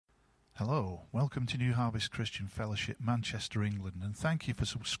Hello, welcome to New Harvest Christian Fellowship, Manchester, England, and thank you for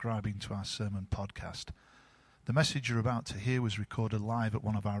subscribing to our sermon podcast. The message you're about to hear was recorded live at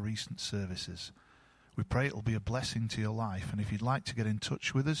one of our recent services. We pray it will be a blessing to your life, and if you'd like to get in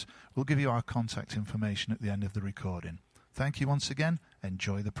touch with us, we'll give you our contact information at the end of the recording. Thank you once again.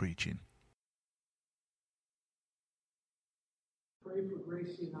 Enjoy the preaching. Pray for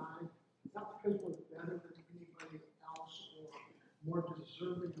Gracie and I, not because we're better than anybody else or more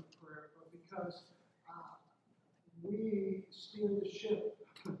deserving of prayer, but because we steer the ship.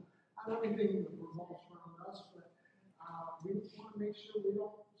 Not everything revolves around us, but we want to make sure we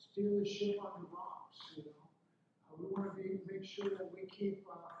don't steer the ship on the rocks. We want to make sure that we keep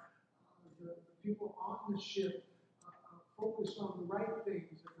the people on the ship focused on the right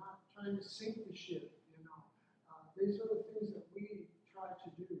things and not trying to sink the ship. These are the things that we try to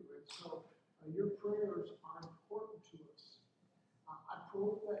do, and so your prayers are important to us. I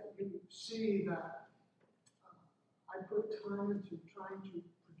hope that you see that I put time into trying to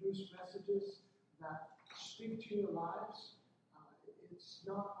produce messages that speak to your lives. It's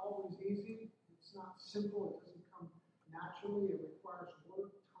not always easy. It's not simple. It doesn't come naturally. It requires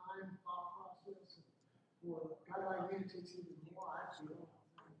work, time, thought process. And for a guy like me, it takes even more. I feel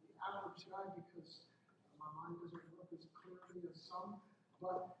the average guy, because my mind doesn't work as clearly as some.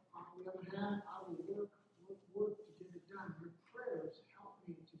 But on the other hand, I will work to get it done. Your prayers help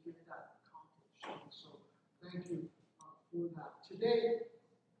me to get that accomplished. And so thank you for that. Today,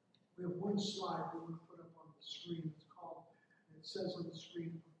 we have one slide we're going to put up on the screen. It says on the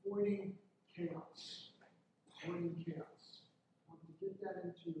screen, avoiding chaos. Avoiding chaos. I want to get that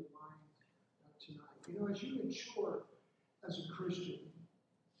into your mind tonight. As you mature as a Christian,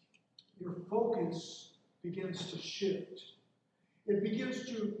 your focus begins to shift. It begins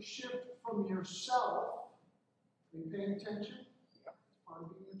to shift from yourself. Are you paying attention? It's part of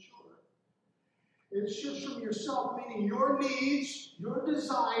being mature. It shifts from yourself, meaning your needs, your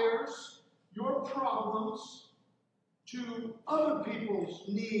desires, your problems, to other people's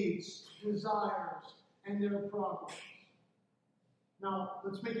needs, desires, and their problems. Now,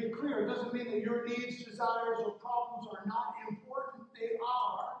 let's make it clear. It doesn't mean that your needs, desires, or problems are not important. They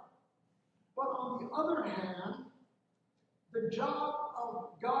are. But on the other hand, the job of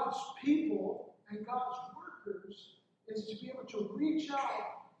God's people and God's workers is to be able to reach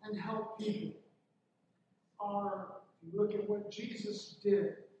out and help people. If you look at what Jesus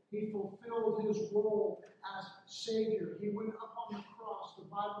did, he fulfilled his role as Savior. He went up on the cross. The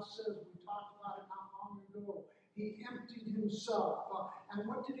Bible says, we talked about it not long ago, he emptied himself. And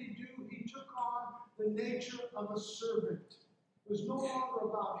what did he do? He took on the nature of a servant. It was no longer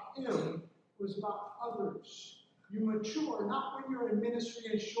about him. It was about others. You mature not when you're in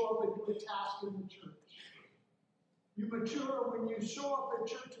ministry and show up and do a task in the church. You mature when you show up at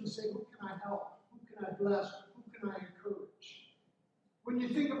church and say, who can I help? Who can I bless? Who can I encourage? When you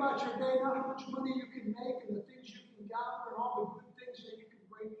think about your day, not how much money you can make and the things you can gather and all the good things that you can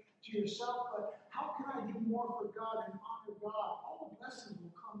bring to yourself, but how can I do more for God and honor God? All the blessings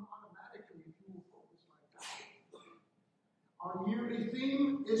will come automatically if you will focus like that. Our yearly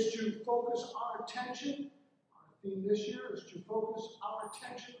theme is to focus our attention. Our theme this year is to focus our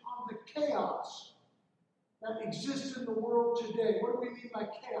attention on the chaos that exists in the world today. What do we mean by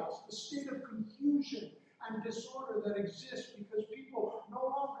chaos? The state of confusion and disorder that exists because people no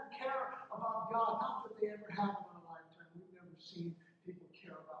longer care about God. Not that they ever have in our lifetime. We've never seen people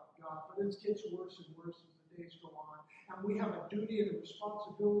care about God. But it gets worse and worse as the days go on. And we have a duty and a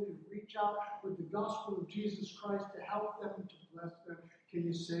responsibility to reach out with the gospel of Jesus Christ to help them and to bless them. Can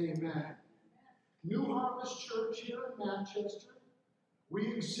you say amen? New Harvest Church here in Manchester,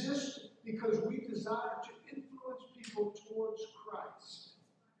 we exist because we desire to influence people towards Christ.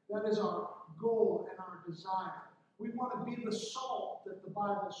 That is our goal and our desire. We want to be the salt that the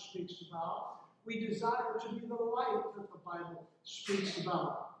Bible speaks about. We desire to be the light that the Bible speaks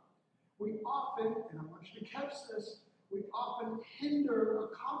about. We often, and I want you to catch this, we often hinder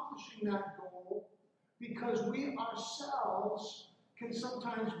accomplishing that goal because we ourselves can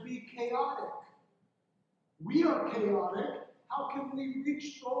sometimes be chaotic. We are chaotic. How can we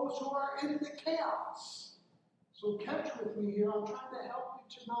reach those who are in the chaos? So catch with me here. I'm trying to help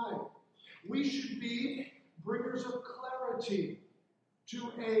you tonight. We should be bringers of clarity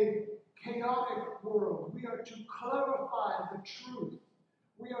to a chaotic world. We are to clarify the truth.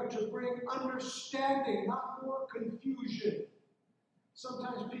 We are to bring understanding, not more confusion.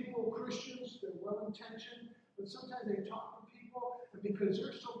 Sometimes people, Christians, they're well-intentioned, but sometimes they talk to people, and because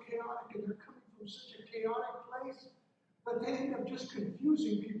they're so chaotic and they're coming from such a chaotic place, but they end up just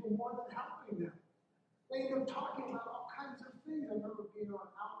confusing people more than helping them. They end up talking about all kinds of things. I remember being on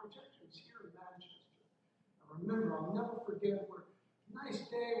outreach. Actually, remember, I'll never forget, nice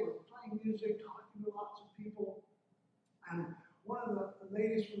day, we're playing music, talking to lots of people, and one of the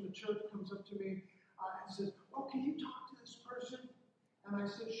ladies from the church comes up to me and says, "Oh, can you talk to this person?" And I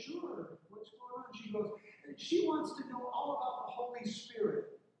said, "Sure, what's going on?" She goes, "She wants to know all about the Holy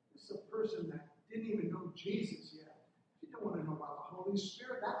Spirit." This is a person that didn't even know Jesus yet. She didn't want to know about the Holy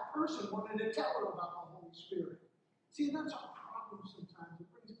Spirit. That person wanted to tell her about the Holy Spirit. See, that's our problem sometimes.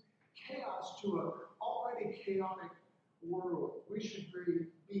 It brings chaos to an already chaotic world. We should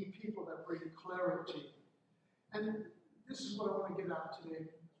be people that bring clarity. And this is what I want to get out today as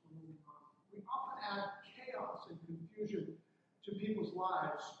we're moving on. We often add chaos and confusion to people's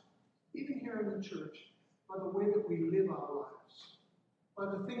lives, even here in the church, by the way that we live our lives, by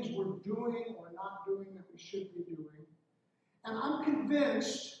the things we're doing or not doing that we should be doing. And I'm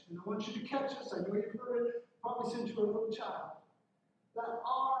convinced, and I want you to catch this, I know you've heard it probably since you were a little child, that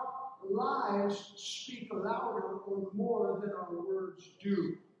our lives speak louder or more than our words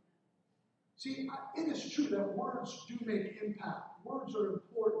do. See, it is true that words do make impact. Words are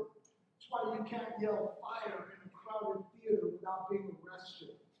important. That's why you can't yell fire in a crowded theater without being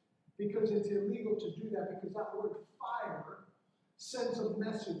arrested. Because it's illegal to do that, because that word fire sends a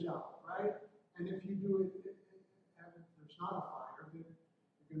message out, right? And if you do it, and if there's not a fire, then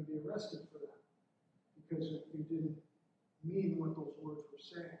you're going to be arrested for that. Because you didn't mean what those words were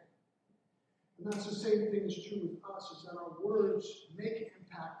saying. And that's the same thing is true with us, is that our words make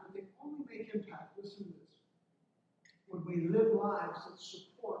impact, but they only make impact, listen to this, when we live lives that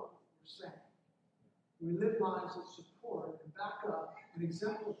support what we're saying. We live lives that support and back up and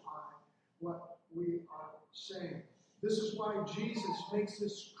exemplify what we are saying. This is why Jesus makes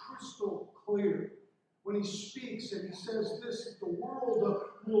this crystal clear when he speaks and he says this, that the world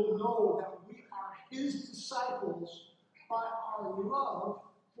will know that we are his disciples by our love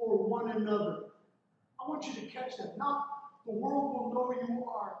for one another. I want you to catch that. Not the world will know you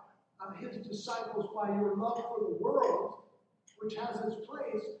are his disciples by your love for the world, which has its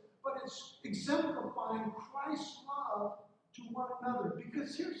place, but it's exemplifying Christ's love to one another.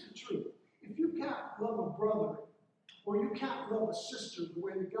 Because here's the truth. If you can't love a brother, or you can't love a sister the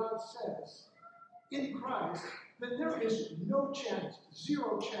way that God says, in Christ, then there is no chance,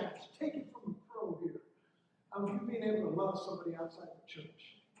 zero chance, take it from a pro here, of you being able to love somebody outside the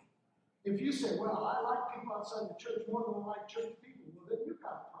church. If you say, well, I like people outside the church more than I like church people, well, then you've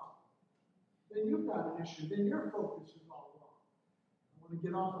got a problem. Then you've got an issue. Then your focus is all wrong. I want to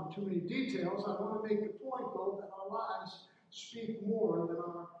get off on too many details. I want to make the point, though, that our lives speak more than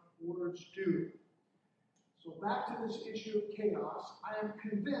our words do. So back to this issue of chaos, I am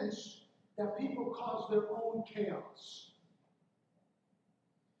convinced that people cause their own chaos.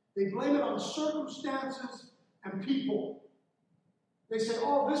 They blame it on circumstances and people. They say,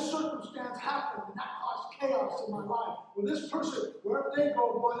 oh, this circumstance happened and that caused chaos in my life. Well, this person, wherever they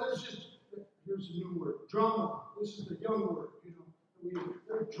go, boy, here's a new word, drama. This is the young word,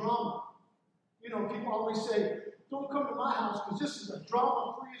 they're drama. People always say, don't come to my house because this is a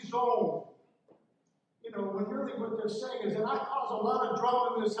drama-free zone. When really what they're saying is that I cause a lot of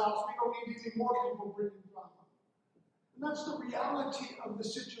drama in this house. We don't need any more people bringing drama. And that's the reality of the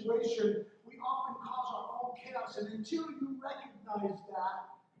situation. We often cause our own chaos. And until you recognize that,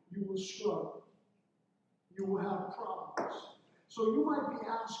 you will struggle. You will have problems. So you might be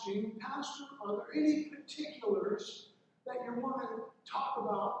asking, Pastor, are there any particulars that you want to talk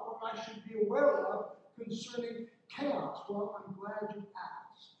about or I should be aware of concerning chaos? Well, I'm glad you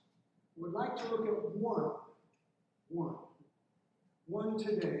asked. We'd like to look at one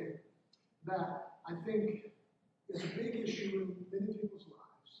today that I think is a big issue in many people's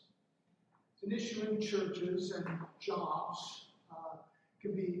lives. It's an issue in churches and jobs. It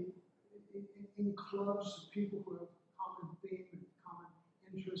can be in clubs, people who have common theme and common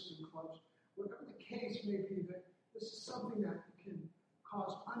interest in clubs. Whatever the case may be, that this is something that can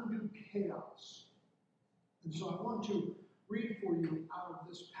cause undue chaos. And so I want to read for you out of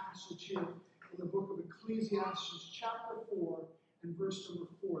this passage here in the book of Ecclesiastes, chapter 4 and verse number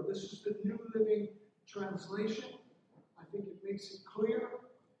 4. This is the New Living Translation. I think it makes it clear.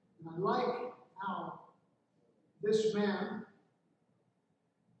 And I like how this man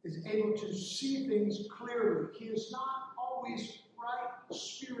is able to see things clearly. He is not always right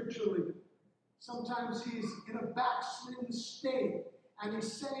spiritually. Sometimes he's in a backslidden state, and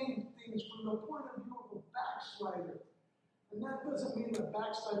he's saying things from the point of view of a backslider. And that doesn't mean that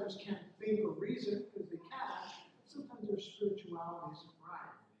backsliders can't think or reason, because they can. Sometimes their spirituality isn't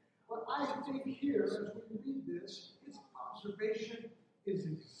right. But I think here, as we read this, his observation is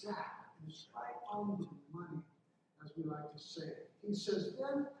exact. It's right on the money, as we like to say. He says,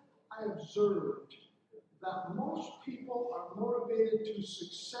 then I observed that most people are motivated to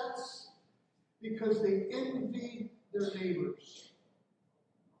success because they envy their neighbors.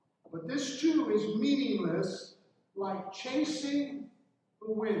 But this too is meaningless, like chasing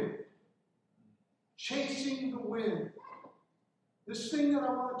the wind. Chasing the wind. This thing that I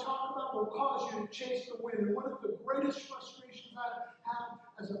want to talk about will cause you to chase the wind. And one of the greatest frustrations I have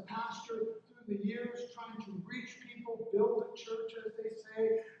as a pastor through the years, trying to reach people, build a church, as they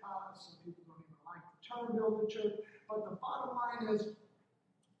say. Some people don't even like the term build a church. But the bottom line is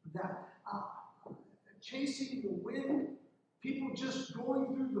that chasing the wind, people just going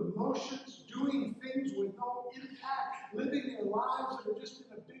through the motions, doing things with no impact, living their lives that are just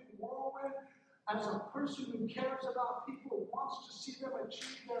in a big whirlwind. As a person who cares about people, wants to see them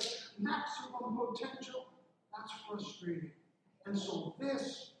achieve their maximum potential, that's frustrating. And so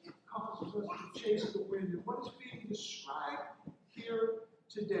this causes us to chase the wind. And what is being described here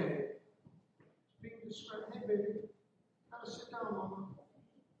today? It's being described, hey baby, gotta sit down, mama.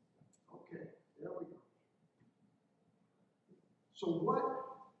 Okay, there we go. So what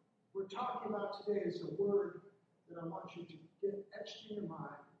we're talking about today is a word that I want you to get etched in your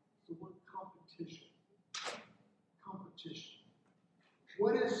mind. It's the word competition. Competition.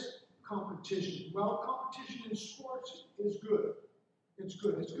 What is competition? Well, competition in sports is good. It's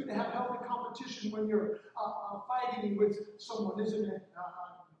good. It's good to have healthy competition when you're fighting with someone, isn't it?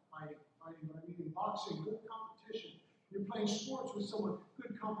 Fighting, but I mean in boxing, good competition. You're playing sports with someone,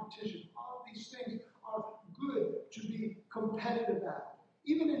 good competition. All of these things are good to be competitive at.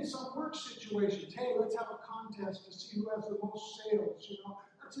 Even in some work situations, hey, let's have a contest to see who has the most sales,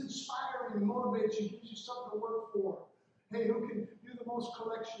 That's inspiring, motivates you, gives you something to work for. Hey, who can do the most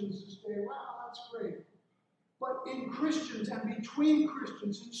collections this day? Wow, that's great. But in Christians and between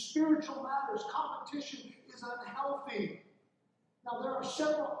Christians, in spiritual matters, competition is unhealthy. Now, there are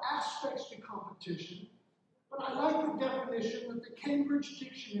several aspects to competition, but I like the definition that the Cambridge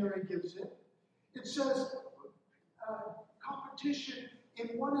Dictionary gives it. It says competition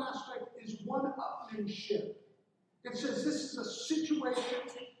in one aspect is one-upmanship. It says this is a situation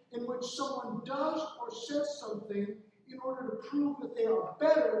in which someone does or says something in order to prove that they are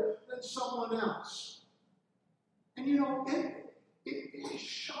better than someone else. And it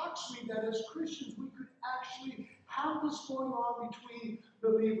shocks me that as Christians we could actually have this going on between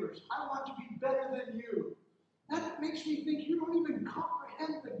believers. I want to be better than you. That makes me think you don't even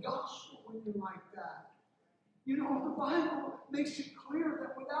comprehend the gospel when you're like that. The Bible makes it clear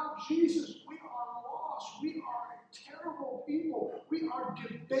that without Jesus, we are lost. We are terrible people. We are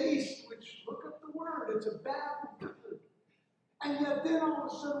debased, which, look up the word, it's a bad word. And yet then all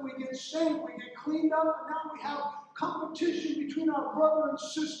of a sudden we get saved, we get cleaned up, and now we have competition between our brother and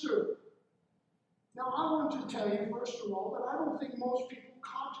sister. Now I want to tell you, first of all, that I don't think most people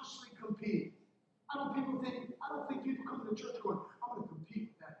consciously compete. I don't think people come to church going, I'm going to compete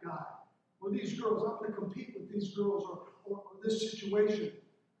with that guy. Or these girls, I'm going to compete with these girls or this situation.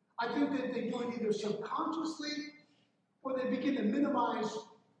 I think that they do it either subconsciously or they begin to minimize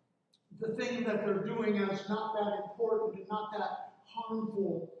the thing that they're doing as not that important and not that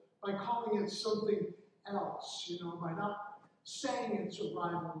harmful by calling it something else, by not saying it's a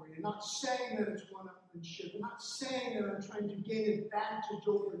rivalry and not saying that it's one-upmanship and not saying that I'm trying to gain advantage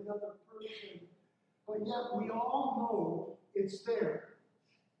over another person. But yet we all know it's there.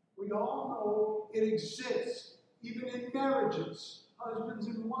 We all know it exists, even in marriages, husbands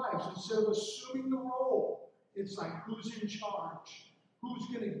and wives. Instead of assuming the role, it's like who's in charge, who's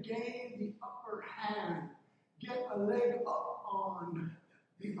going to gain the upper hand, get a leg up on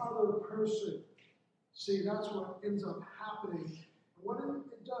the other person. See, that's what ends up happening. And what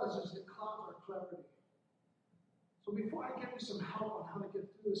it does is it clouds our clarity. So before I give you some help on how to get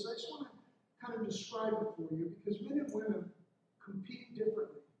through this, I just want to kind of describe it for you, because men and women compete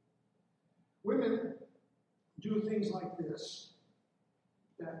differently. Women do things like this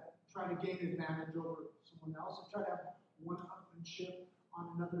that try to gain advantage over someone else and try to have one-upmanship on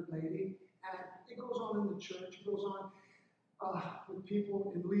another lady. And it goes on in the church. It goes on with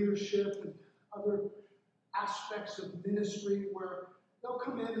people in leadership and other aspects of ministry where they'll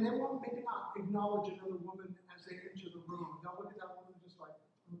come in and they won't maybe not acknowledge another woman as they enter the room. They'll look at that woman just like,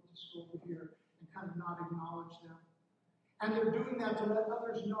 I'm just over here, and kind of not acknowledge them. And they're doing that to let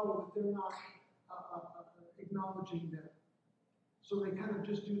others know that they're not acknowledging them. So they kind of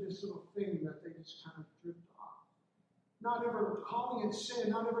just do this little thing that they just kind of drift off. Not ever calling it sin,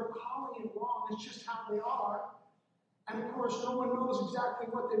 not ever calling it wrong. It's just how they are. And of course, no one knows exactly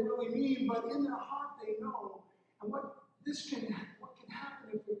what they really mean, but in their heart they know. And what can happen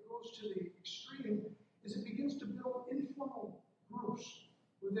if it goes to the extreme is it begins to build informal groups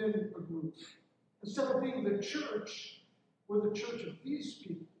within a group. Instead of being the church, we're the church of these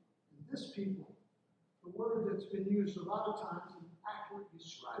people and this people. The word that's been used a lot of times and accurately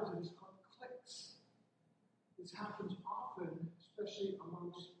describes it is called cliques. This happens often, especially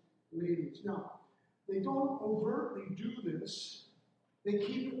amongst ladies. Now, they don't overtly do this. They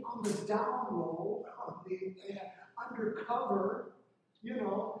keep it on the down low, the undercover,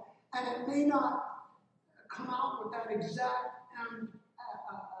 and it may not come out with that exact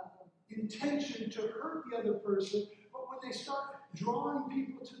intention to hurt the other person, but when they start drawing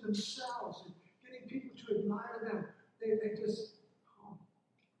people to themselves and getting people to admire them, they just,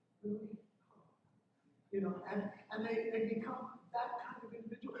 really? And they become that kind of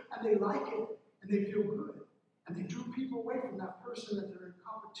individual, and they like it, and they feel good, and they drew people away from that person that they're in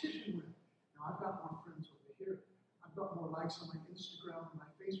competition with. Now, I've got more friends over here. I've got more likes on my Instagram and my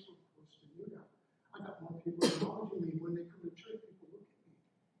Facebook posts than you have. I've got more people acknowledging me when they come to church. People look at me.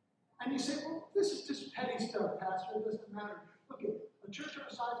 And you say, well, this is just petty stuff, Pastor. It doesn't matter. Look, at a church our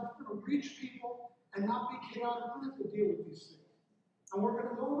size, we're going to reach people and not be chaotic. We don't have to deal with these things. And we're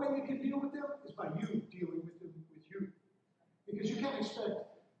going to, the only way you can deal with them is by you dealing with them with you. Because you can't expect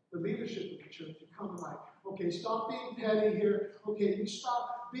the leadership of the church to come like, okay, stop being petty here. Okay, you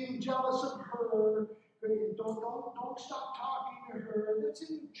stop being jealous of her. Don't stop talking to her. That's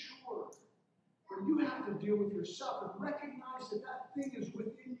immature. But you have to deal with yourself and recognize that that thing is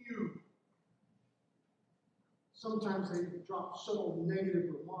within you. Sometimes they drop subtle negative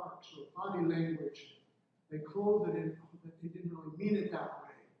remarks or body language. They clothe it in that they didn't really mean it that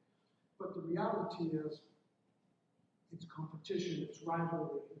way. But the reality is, it's competition, it's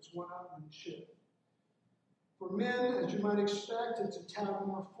rivalry, it's one-upmanship. For men, as you might expect, it's a tad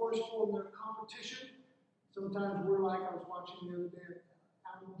more forceful in their competition. Sometimes we're like, I was watching the other day an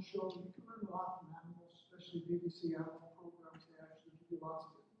animal show. You can learn a lot from animals, especially BBC animal programs. They actually give you lots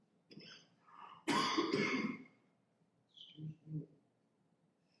of it. Excuse me.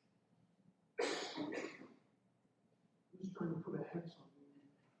 Who's trying to put a hex on me?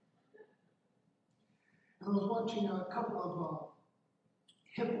 And I was watching a couple of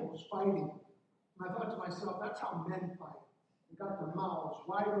hippos fighting. And I thought to myself, that's how men fight. They got their mouths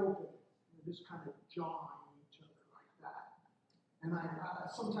wide open. They're just kind of jawing each other like that. And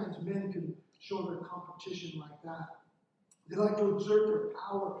sometimes men can show their competition like that. They like to exert their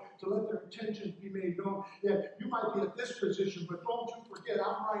power, to let their intentions be made known. Yeah, you might be at this position, but don't you forget,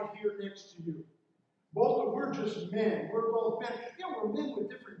 I'm right here next to you. We're just men. We're both men. Yeah, we're men with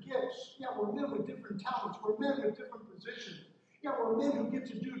different gifts. Yeah, we're men with different talents. We're men with different positions. Yeah, we're men who get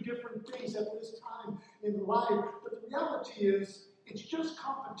to do different things at this time in life. But the reality is, it's just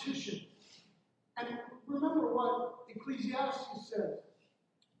competition. And remember what Ecclesiastes says.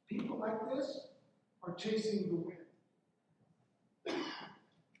 People like this are chasing the wind.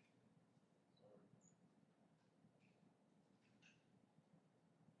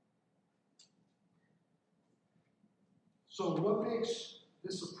 So what makes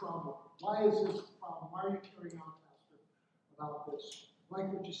this a problem? Why is this a problem? Why are you carrying on, Pastor, about this?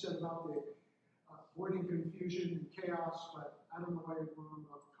 Like what you said about the avoiding confusion and chaos, but I don't know why you're going on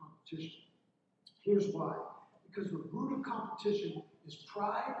about the competition. Here's why. Because the root of competition is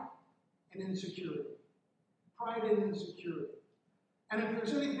pride and insecurity. Pride and insecurity. And if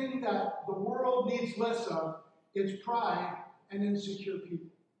there's anything that the world needs less of, it's pride and insecure people.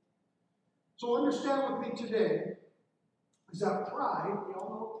 So understand with me today, is that pride, we all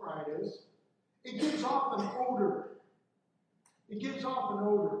know what pride is, it gives off an odor. It gives off an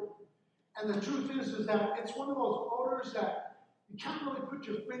odor. And the truth is that it's one of those odors that you can't really put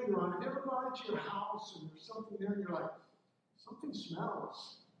your finger on. Have you ever gone into your house and there's something there and you're like, something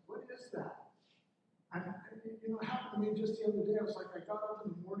smells. What is that? And it happened to me just the other day. I was like, I got up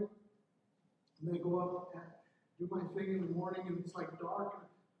in the morning and I go up and do my thing in the morning and it's like dark and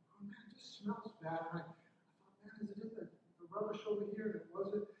oh man, it just smells bad. And I thought, man, is it in the rubbish over here? And it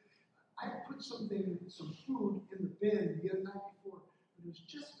wasn't. I had put some food in the bin the other night before, but it was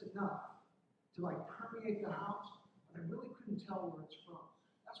just enough to like permeate the house, but I really couldn't tell where it's from.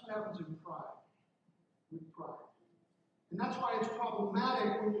 That's what happens in pride, with pride. And that's why it's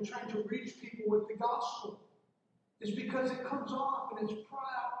problematic when you're trying to reach people with the gospel. It's because it comes off and it's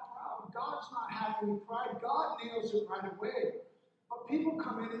proud. God's not happy with pride. God nails it right away. But people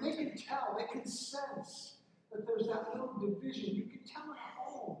come in and they can tell, they can sense that there's that little division. You can tell at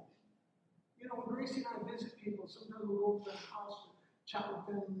home. When Gracie and I visit people, sometimes we'll go to their house and chat with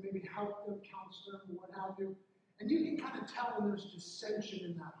them, maybe help them, counsel them, or what have you. And you can kind of tell when there's dissension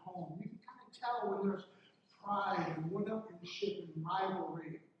in that home. You can kind of tell when there's pride and one-upmanship and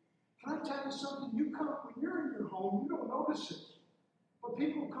rivalry. Can I tell you something? When you're in your home, you don't notice it. But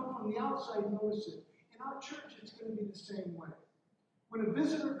people come from the outside and notice it. In our church, it's going to be the same way. When a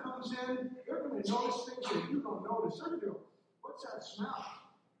visitor comes in, they're going to notice things that you don't notice. They're going to go, what's that smell?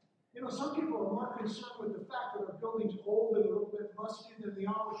 You know, some people are more concerned with the fact that our building's old and a little bit musty than they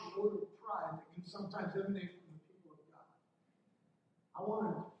are with the odor of pride that can sometimes emanate from the people of God. I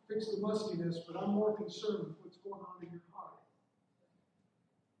want to fix the mustiness, but I'm more concerned with what's going on in your heart.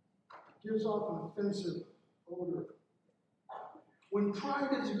 It gives off an offensive odor. When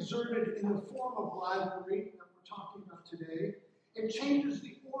pride is exerted in the form of rivalry that we're talking about today, it changes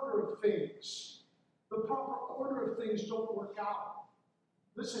the order of things. The proper order of things don't work out.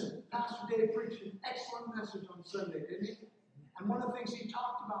 Listen, Pastor Dave preached an excellent message on Sunday, didn't he? And one of the things he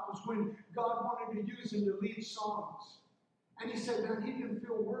talked about was when God wanted to use him to lead songs. And he said, man, he didn't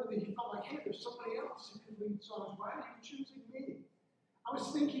feel worthy. He felt like, hey, there's somebody else who can lead songs. Why are you choosing me? I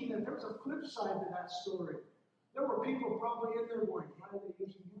was thinking that there was a flip side to that story. There were people probably in there going, why are they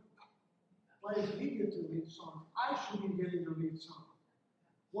using him? Why does he get to lead songs? I should be getting to lead songs.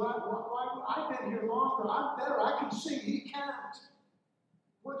 Why I've been here longer. I'm better. I can sing. He can't.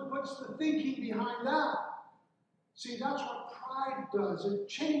 What's the thinking behind that? See, that's what pride does. It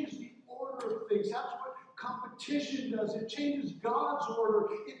changes the order of things. That's what competition does. It changes God's order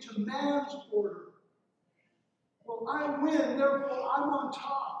into man's order. Well, I win, therefore I'm on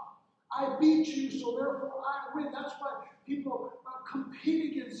top. I beat you, so therefore I win. That's why people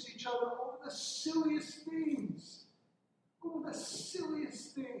compete against each other over the silliest things. Over the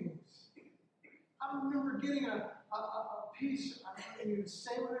silliest things. I remember getting a piece, I'm not even going to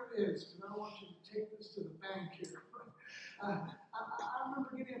say what it is, because I don't want you to take this to the bank here. I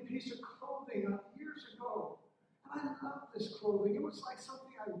remember getting a piece of clothing years ago, and I loved this clothing. It was like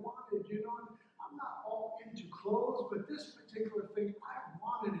something I wanted, you know. And I'm not all into clothes, but this particular thing, I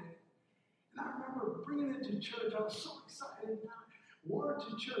wanted it. And I remember bringing it to church. I was so excited. And I wore it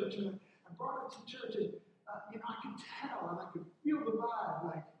to church, and I brought it to church, and I could tell, and I could feel the vibe,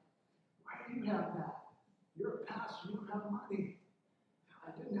 like, why do you have that? You're a pastor, you don't have money.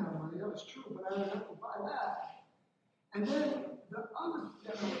 I didn't have money, that was true, but I didn't have to buy that. And then the other thing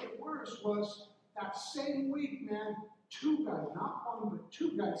that made it worse was that same week, man, two guys, not one, but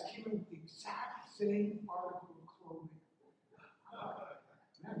two guys came in with the exact same article of clothing.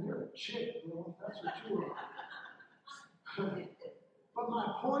 Man, you're a chick, bro. That's what you are. But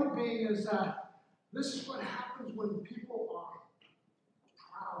my point being is that this is what happens when people are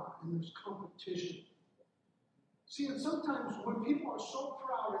proud and there's competition. See, and sometimes when people are so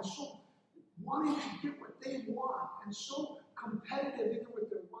proud and so wanting to get what they want and so competitive either with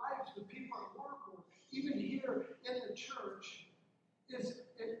their wives, the people at work, or even here in the church,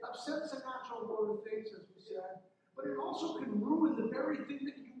 it upsets the natural order of things, as we said, but it also can ruin the very thing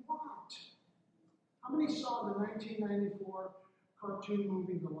that you want. How many saw the 1994 cartoon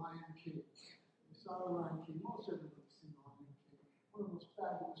movie, The Lion King? You saw The Lion King. Most everybody's seen The Lion King. One of the most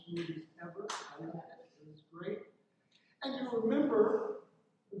fabulous movies ever. I love it. It was great. And you remember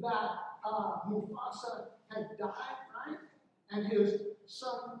that Mufasa had died, right? And his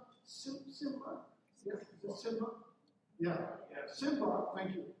son, Simba, yeah, is it Simba? Yeah. Simba,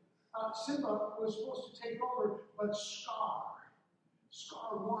 thank you. Simba was supposed to take over, but Scar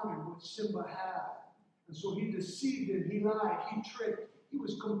wanted what Simba had. And so he deceived him, he lied, he tricked, he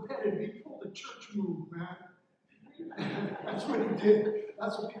was competitive, he pulled a church move, man. That's what he did.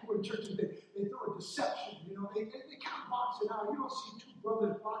 That's what people in churches did. They throw a deception, you know. They can't box it out. You don't see two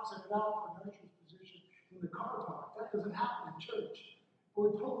brothers boxing it out for an usher's position in the car park. That doesn't happen in church. But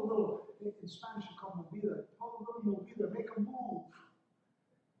we pull a little, in Spanish you call movida, pull a little movida, make a move.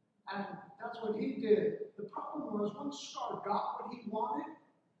 And that's what he did. The problem was once Scar got what he wanted,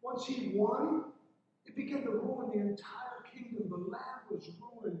 once he won, it began to ruin the entire kingdom. The land was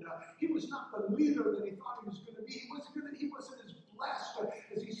ruined. He was not the leader that he thought he was going to be. He wasn't as blessed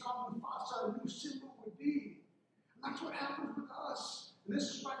as he saw Mufasa and knew Simba would be. And that's what happens with us. And this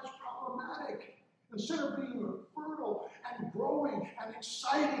is why it's problematic. Instead of being fertile and growing and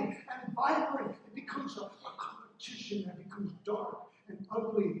exciting and vibrant, it becomes a competition that becomes dark and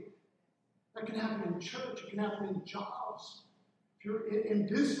ugly. That can happen in church. It can happen in jobs. If you're in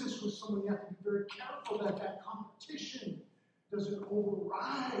business with someone, you have to be very careful that that competition doesn't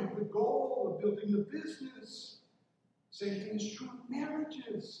override the goal of building the business. Same thing is true in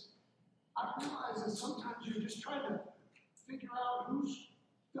marriages. I realize that sometimes you're just trying to figure out who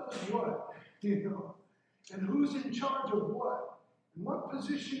does what, you know, and who's in charge of what, and what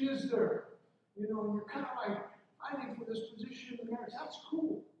position is there, you know, and you're kind of like fighting for this position in the marriage. That's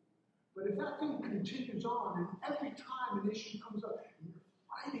cool. But if that thing continues on, and every time an issue comes up, and you're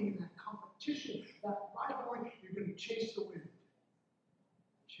fighting in that competition, that rivalry, you're going to chase the wind.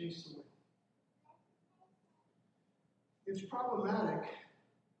 chase the wind. It's problematic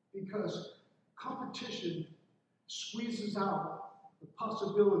because competition squeezes out the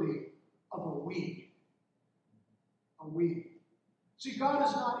possibility of a we. A we. See, God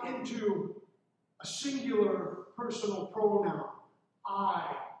is not into a singular personal pronoun.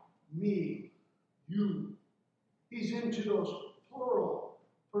 I, me, you. He's into those plural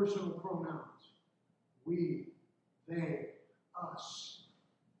personal pronouns. We, they, us.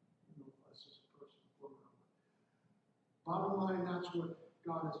 You know, us is a personal pronoun. Bottom line, that's what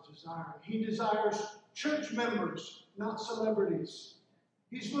God is desiring. He desires church members, not celebrities.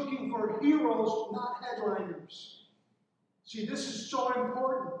 He's looking for heroes, not headliners. See, this is so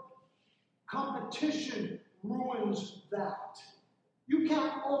important. Competition ruins that. You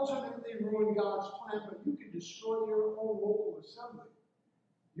can't ultimately ruin God's plan, but you can destroy your own local assembly.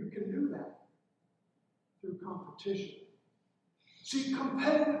 You can do that through competition. See,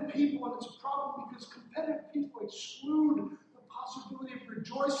 competitive people, and it's a problem because competitive people exclude the possibility of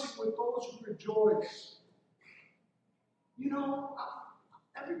rejoicing with those who rejoice. You know,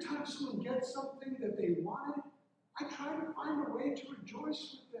 every time someone gets something that they wanted, I try to find a way to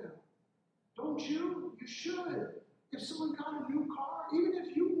rejoice with them. Don't you? You should. If someone got a new car, even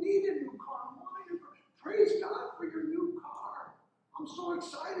if you need a new car, praise God for your new car. I'm so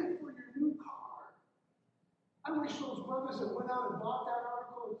excited for your new car. I wish those brothers that went out and bought that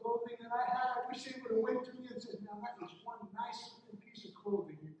article of clothing that I had, I wish they would have went to me and said, "Now that is one nice looking piece of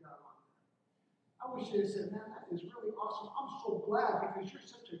clothing you got on there." I wish they had said, "Man, that is really awesome. I'm so glad because you're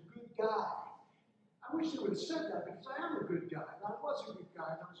such a good guy." I wish they would have said that because I am a good guy. And I was a good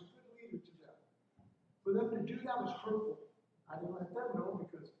guy and I was a good leader to them. For them to do that was hurtful. I didn't let them know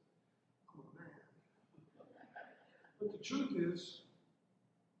because I'm a man. But the truth is,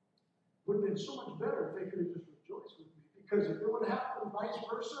 it would have been so much better if they could have just rejoiced with me. Because if it would have happened vice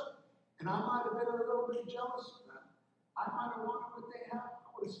versa, and I might have been a little bit jealous of them, I might have wanted what they have, I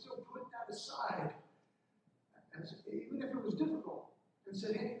would have still put that aside, even if it was difficult, and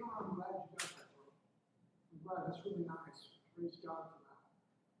said, "Hey, you know, I'm glad you got that, bro. I'm glad, that's really nice. Praise God for that.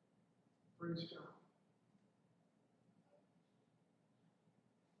 Praise God."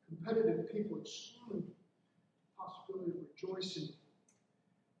 Competitive people exclude the possibility of rejoicing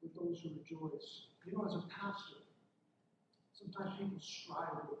with those who rejoice. You know, as a pastor, sometimes people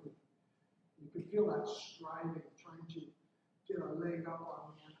strive with me. You can feel that striving, trying to get a leg up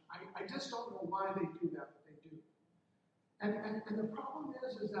on me. I just don't know why they do that, but they do. And the problem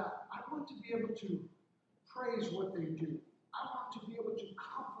is that I want to be able to praise what they do. I want to be able to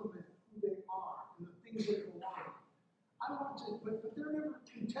compliment who they are and the things they go on. I want to, but they're never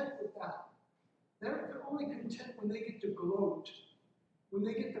content with that. They're only content when they get to gloat, when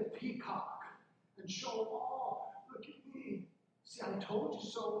they get to peacock and show, "Oh, look at me. See, I told you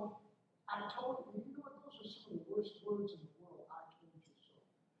so. I told you." You know what? Those are some of the worst words in the world. I told you so.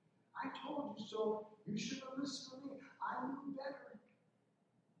 I told you so. You should have listened to me. I knew better.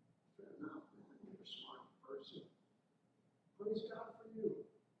 Fair enough, man. You're a smart person. Praise God for you.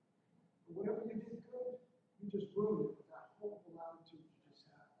 But whatever you did good, you just ruined it with that horrible attitude you just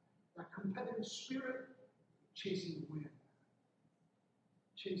had. That competitive spirit, chasing the wind.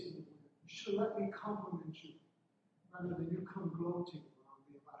 Chasing the wind. You should have let me compliment you rather than you come gloating around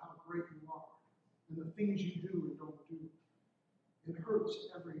me about how great you are and the things you do and don't do. It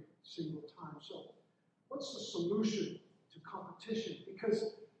hurts every single time. So, what's the solution to competition?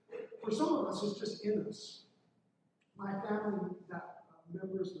 Because for some of us, it's just in us. My family,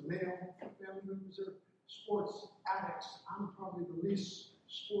 members, the male family members, are sports addicts. I'm probably the least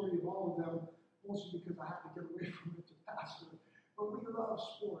sporty of all of them, mostly because I have to get away from it to pastor. But we love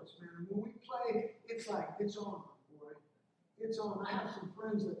sports, man. And when we play, it's like, it's on, boy. It's on. I have some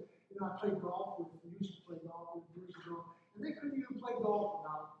friends that, I played golf with, and used to play golf with years ago, and they couldn't even play golf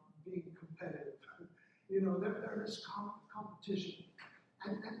without being competitive. There's competition.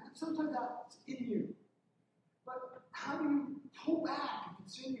 And sometimes that's in you. But how do you pull back if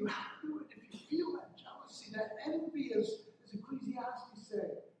it's in you? How do you do it if you feel that jealousy, that envy, as Ecclesiastes say?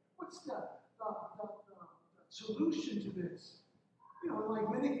 What's the solution to this? Like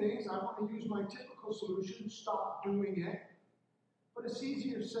many things, I want to use my typical solution, stop doing it. But it's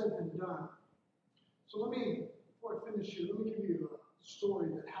easier said than done. So before I finish here, let me give you a story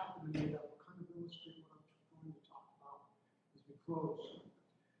that happened to me that will kind of illustrate what I'm going to talk about as we close.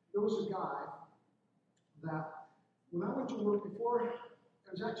 There was a guy that, when I went to work before,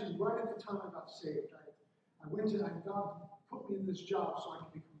 it was actually right at the time I got saved. God put me in this job so I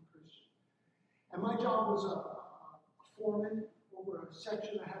could become a Christian. And my job was a foreman over a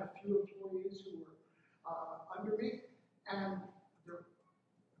section. I had a few employees who were under me, and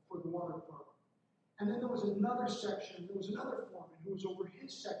water department. And then there was another section, there was another foreman who was over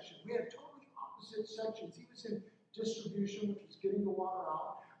his section. We had totally opposite sections. He was in distribution, which was getting the water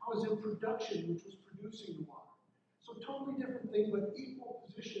out. I was in production, which was producing the water. So totally different thing, but equal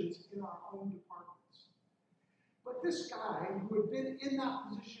positions in our own departments. But this guy, who had been in that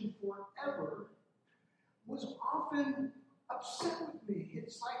position forever, was often upset with me.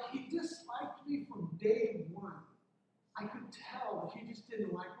 It's like he disliked me from day one. I could tell that he just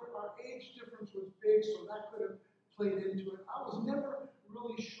didn't like it. Our age difference was big, so that could have played into it. I was never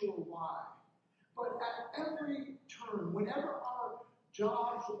really sure why. But at every turn, whenever our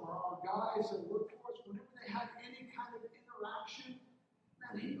jobs or our guys that worked for us, whenever they had any kind of interaction,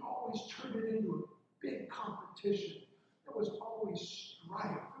 man, he always turned it into a big competition. There was always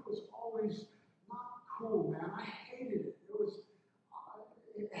strife. It was always not cool, man. I hated it.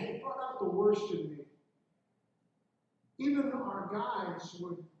 It brought out the worst in me. Even our guys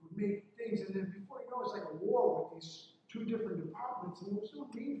would make things, and then before you know, it's like a war with these two different departments, and there was no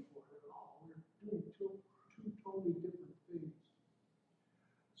need for it at all. We were doing two totally different things.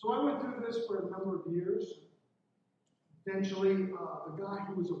 So I went through this for a number of years. Eventually, the guy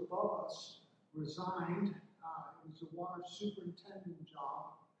who was above us resigned. It was a water superintendent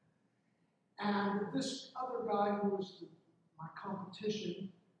job. And this other guy who was my competition,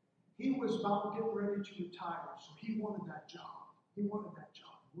 he was about getting ready to retire, so he wanted that job. He wanted that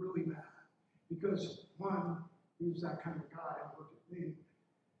job really bad. Because, one, he was that kind of guy, look at me.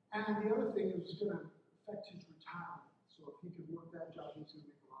 And the other thing, it was going to affect his retirement. So if he could work that job, he was going to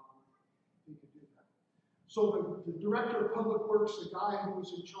make a lot of money if he could do that. So the director of public works, the guy who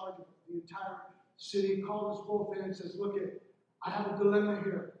was in charge of the entire city, called us both in and says, look, I have a dilemma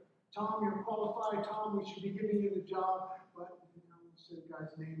here. Tom, you're qualified. Tom, we should be giving you the job. But I won't say the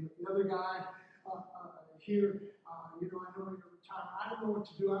guy's name, but the other guy here, I know you're retired. I don't know what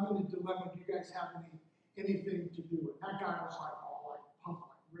to do. I'm in a dilemma. Do you guys have anything to do with it? That guy was like all like pumped,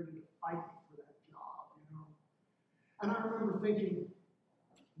 like ready to fight me for that job, And I remember thinking,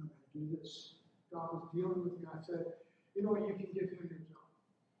 I'm not going to do this. God was dealing with me. I said, you know what, you can give him your job.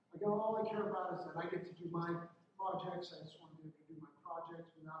 All I care about is that I get to do my projects. I just want to be able to do my projects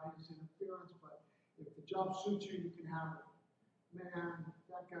without his interference. But if the job suits you, you can have it. Man,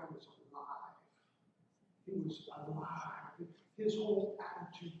 that guy was alive. He was alive. His whole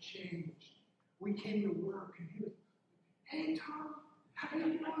attitude changed. We came to work and he was, hey, Tom, how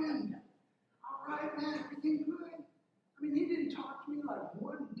you doing? All right, man, everything good? I mean, he didn't talk to me like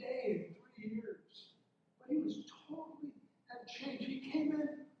one day in 3 years. But he was totally had changed. He came in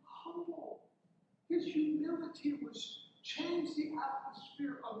humble. His humility was changed the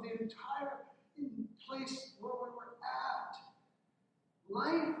atmosphere of the entire place where we were at.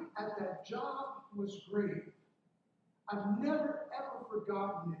 Life at that job was great. I've never, ever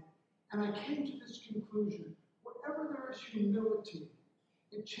forgotten it. And I came to this conclusion. Wherever there is humility,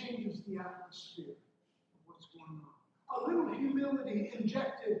 it changes the atmosphere of what's going on. A little humility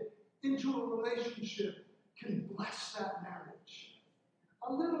injected into a relationship can bless that marriage.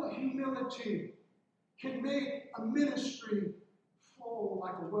 A little humility can make a ministry flow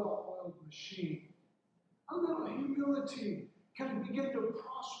like a well-oiled machine. A little humility can begin to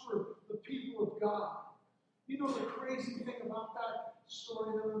prosper the people of God. You know, the crazy thing about that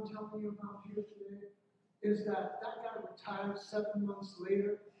story that I'm telling you about here today is that guy retired 7 months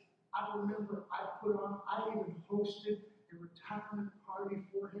later. I remember I even hosted a retirement party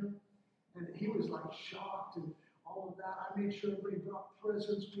for him, and he was like shocked and all of that. I made sure everybody brought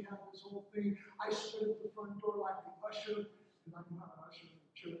presents. We had this whole thing. I stood at the front door like the usher, because I'm not an usher in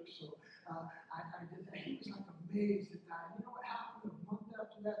the church, so I did that. He was like amazed at that. And you know what happened? A month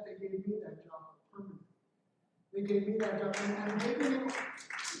after that, they gave me that job permanent. They gave me that job, and they didn't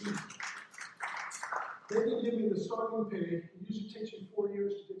give me the starting pay. It usually takes you 4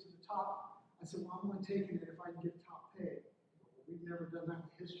 years to get to the top. I said, well, I'm only taking it if I can get top pay. Well, we've never done that in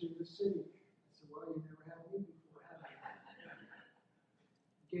the history of the city. I said, well, you never had me before, have you?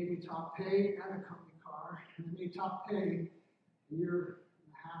 Gave me top pay and a company car. And I made top pay a year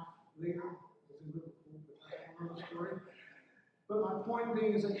and a half later. I was in Liverpool, but that's another story. But my point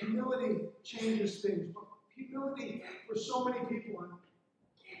being is that humility changes things. But humility for so many people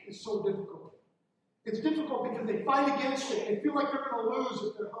is so difficult. It's difficult because they fight against it. They feel like they're going to lose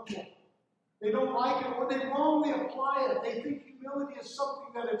if they're humble. They don't like it, or they wrongly apply it. They think humility is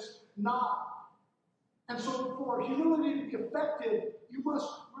something that it's not. And so for humility to be effective, you must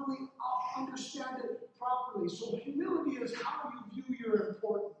really understand it properly. So humility is how you view your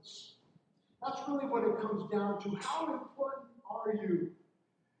importance. That's really what it comes down to. How important are you?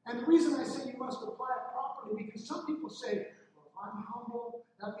 And the reason I say you must apply it properly, because some people say, well, if I'm humble,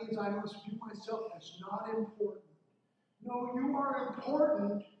 that that means I must view myself as not important. No, you are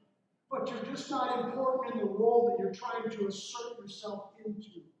important, but you're just not important in the role that you're trying to assert yourself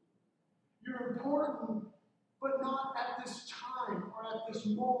into. You're important, but not at this time or at this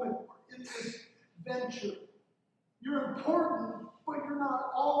moment or in this venture. You're important, but you're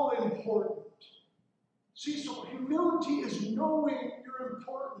not all important. See, so humility is knowing your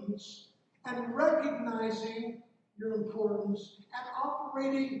importance and recognizing your importance and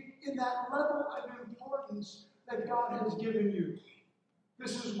operating in that level of importance that God has given you.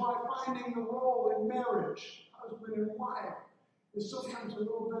 This is why finding the role in marriage, husband and wife, is sometimes a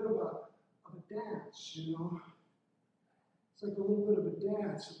little bit of a dance, you know. It's like a little bit of a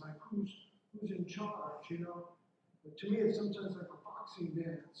dance, like who's in charge, you know. But to me, it's sometimes like a boxing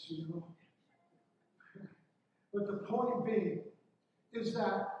dance, you know. But the point being is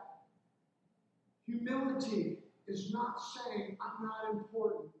that humility is not saying I'm not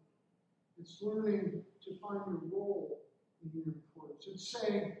important. It's learning to find your role in your importance. It's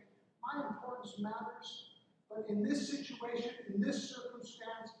saying my importance matters, but in this situation, in this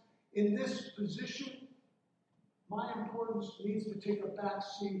circumstance, in this position, my importance needs to take a back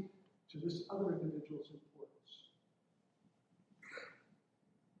seat to this other individual's importance.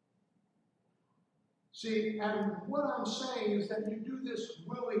 See, and what I'm saying is that you do this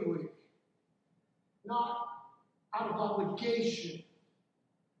willingly, not out of obligation,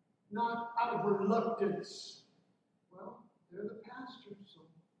 not out of reluctance. Well, they're the pastor, so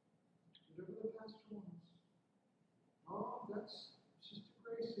whatever the pastor wants. Oh, that's Sister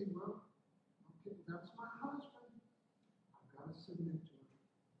Gracie. Well, okay, that's my husband. I've got to submit to him.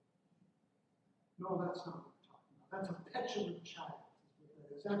 No, that's not what we're talking about. That's a petulant child.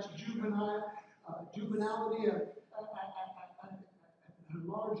 That's juvenility at a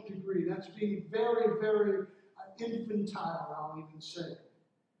large degree. That's being very, very infantile, I'll even say.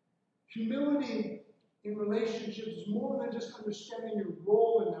 Humility in relationships is more than just understanding your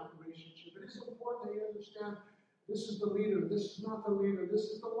role in that relationship. It is important that you understand this is the leader, this is not the leader, this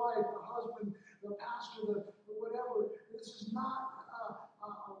is the wife, the husband, the pastor, the whatever. This is not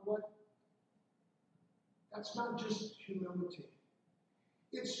that's not just humility.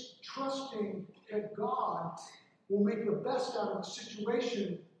 It's trusting that God will make the best out of a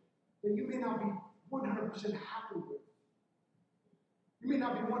situation that you may not be 100% happy with. You may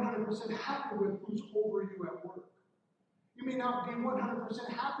not be 100% happy with who's over you at work. You may not be 100%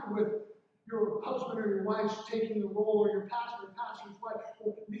 happy with your husband or your wife taking the role, or your pastor's wife,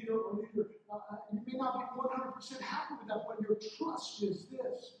 or leader. You may not be 100% happy with that, but your trust is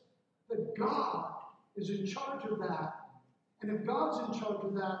this, that God is in charge of that. And if God's in charge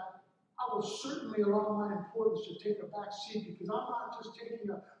of that, I will certainly allow my importance to take a back seat, because I'm not just taking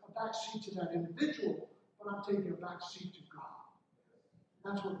a back seat to that individual, but I'm taking a back seat to God.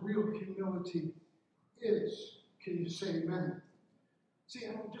 That's what real humility is. Can you say amen? See,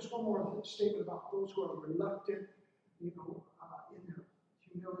 just one more statement about those who are reluctant, in their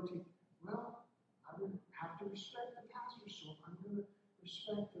humility. Well, I would have to respect the pastor, so I'm going to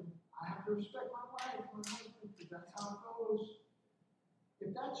respect him. I have to respect my wife, my husband, because that's how it goes.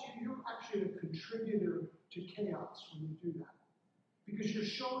 If that's you, you're actually a contributor to chaos when you do that. Because you're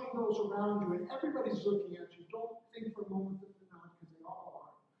showing those around you, and everybody's looking at you. Don't think for a moment that they're not, because they all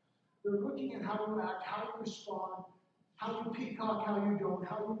are. They're looking at how you act, how you respond, how you peacock, how you don't,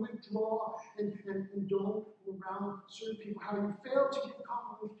 how you withdraw and don't around certain people, how you fail to give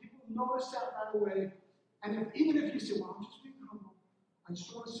compliments. People notice that right away. And even if you say, well, I'm just being humble, I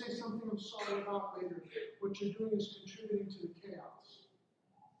just want to say something I'm sorry about later, what you're doing is contributing to the chaos.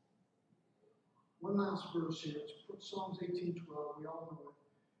 One last verse here. It's Psalms 18:12. We all know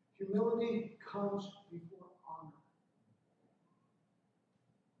it. Humility comes before honor.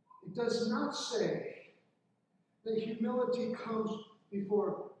 It does not say that humility comes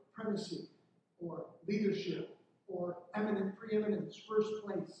before primacy or leadership or preeminence, first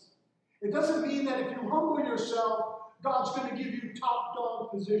place. It doesn't mean that if you humble yourself, God's going to give you top dog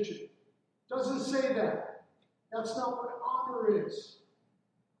position. It doesn't say that. That's not what honor is.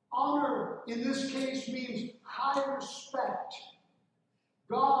 Honor, in this case, means high respect.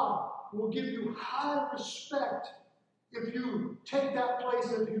 God will give you high respect if you take that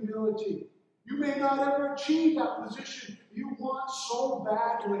place of humility. You may not ever achieve that position you want so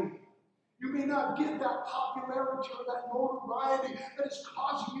badly. You may not get that popularity or that notoriety that is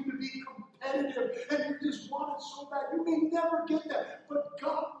causing you to be competitive and you just want it so bad. You may never get that, but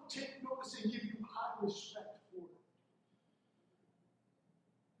God will take notice and give you high respect for it.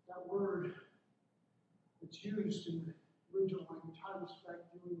 That word that's used in the original language, high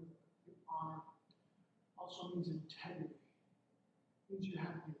respect, dealing with honor, also means integrity. means you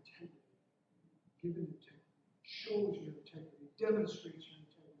have the integrity. Given integrity. Shows your integrity. Demonstrates your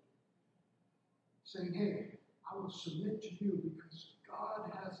integrity. Saying, hey, I will submit to you because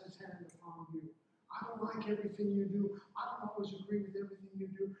God has his hand upon you. I don't like everything you do. I don't always agree with everything you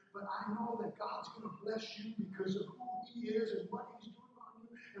do. But I know that God's going to bless you because of who he is and what he's doing on you.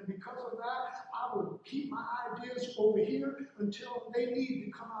 And because of that, I will keep my ideas over here until they need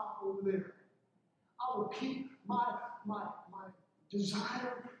to come out over there. I will keep my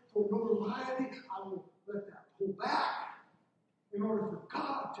desire for notoriety. I will let that pull back in order for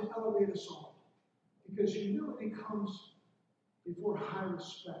God to elevate us all. Because humility comes before high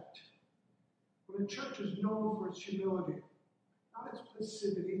respect. When a church is known for its humility, not its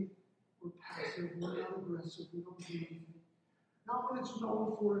passivity, we're passive, we're not aggressive, we don't do anything. Not when it's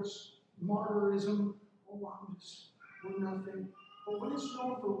known for its martyrism, we're nothing. But when it's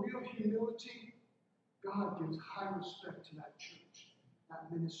known for real humility, God gives high respect to that church,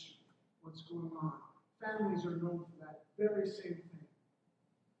 that ministry, what's going on. Families are known for that very same thing.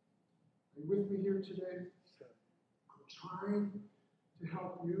 Are you with me here today? I'm trying to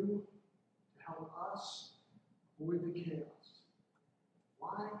help you, to help us avoid the chaos.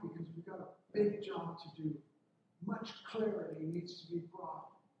 Why? Because we've got a big job to do. Much clarity needs to be brought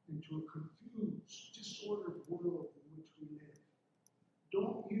into a confused, disordered world in which we live.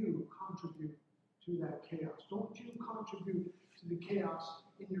 Don't you contribute to that chaos. Don't you contribute to the chaos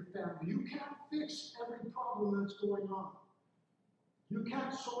in your family. You can't fix every problem that's going on. You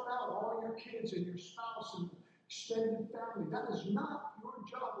can't sort out all your kids and your spouse and extended family. That is not your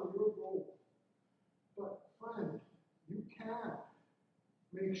job or your role. But friend, you can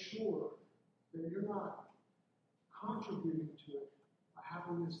make sure that you're not contributing to it by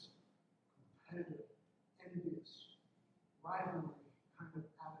having this competitive, envious, rivalry kind of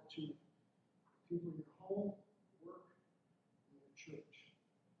attitude. People in your home, work, and your church.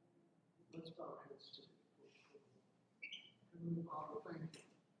 Let's bow our heads today. Heavenly Father, thank you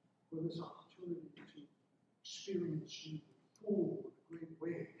for this opportunity to experience you in full in a great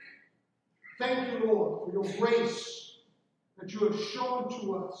way. Thank you, Lord, for your grace that you have shown to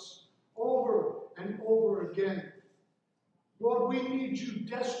us over and over again. Lord, we need you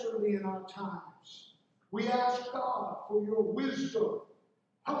desperately in our times. We ask God for your wisdom.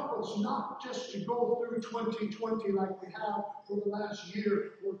 Help us not just to go through 2020 like we have for the last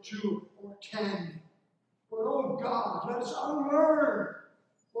year or 2 or 10. But, oh God, let us unlearn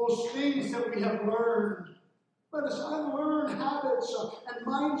those things that we have learned. Let us unlearn habits and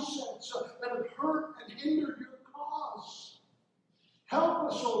mindsets that have hurt and hindered your cause. Help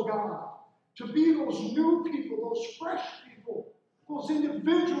us, oh God, to be those new people, those fresh people, those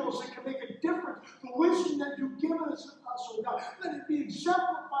individuals that can make a difference. The wisdom that you've given us, oh God, let it be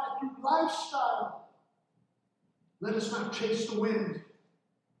exemplified through lifestyle. Let us not chase the wind.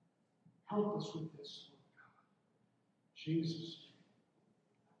 Help us with this, Lord God. Jesus.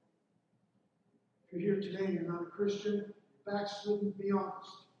 If you're here today and you're not a Christian, you're backslidden, be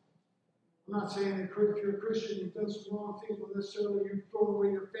honest. I'm not saying that if you're a Christian, you've done some wrong things, well, necessarily you've thrown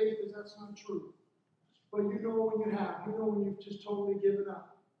away your faith, because that's not true. But you know when you have. You know when you've just totally given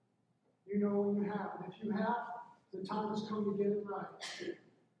up. You know when you have. And if you have, the time has come to get it right.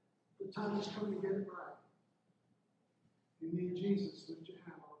 The time has come to get it right. You need Jesus. Lift your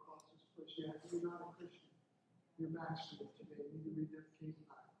hand all across this place. Yeah, if you're not a Christian, you're backslidden today. You need to rededicate your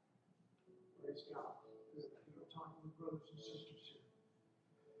life. Praise God. Good. You're talking with brothers and sisters here.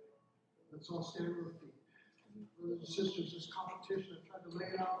 Let's all stand on our feet. Brothers and sisters, this competition, I've tried to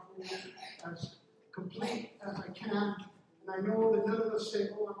lay it out for you as complete as I can. And I know that none of us say,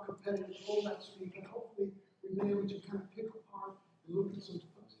 oh, I'm competitive, oh, that's me. But hopefully we've been able to kind of pick apart and look at some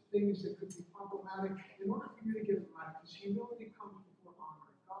things that could be problematic in order for you to get it right. Because humility comes before honor.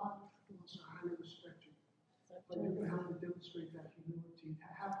 God wants to highly respect you. But you're going to have to demonstrate that humility, to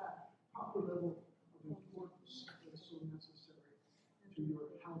have that proper level of importance that's so necessary to your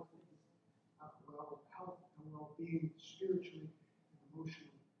health and well-being, spiritually and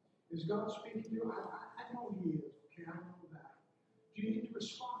emotionally. Is God speaking to you? I know He is. Okay, I know that. Do you need to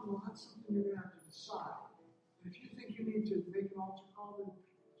respond? Well, that's something you're going to have to decide. And if you think you need to make an altar call, then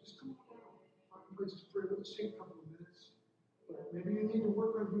just come on down. Find a place to pray. It'll just take a couple of minutes. But maybe you need to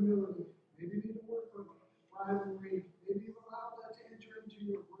work on humility. Maybe you need to work on rivalry. Maybe you've allowed that to enter into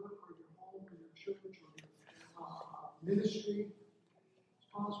your work or your home or your church or your ministry. It's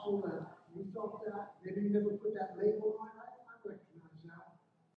possible that you felt that. Maybe you never put that label on it. I recognize that.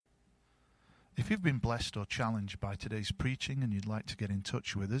 If you've been blessed or challenged by today's preaching and you'd like to get in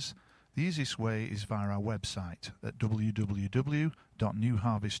touch with us, the easiest way is via our website at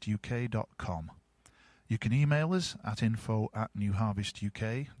www.newharvestuk.com. You can email us at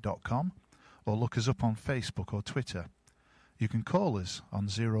info@newharvestuk.com or look us up on Facebook or Twitter. You can call us on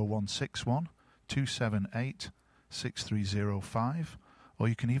 0161 278 6305, or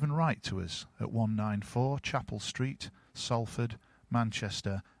you can even write to us at 194 Chapel Street, Salford,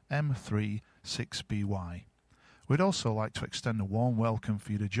 Manchester, M3 6BY. We'd also like to extend a warm welcome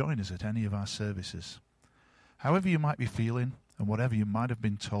for you to join us at any of our services. However you might be feeling and whatever you might have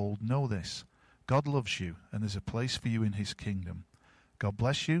been told, know this: God loves you and there's a place for you in his kingdom. God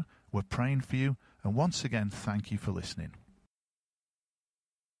bless you, we're praying for you, and once again, thank you for listening.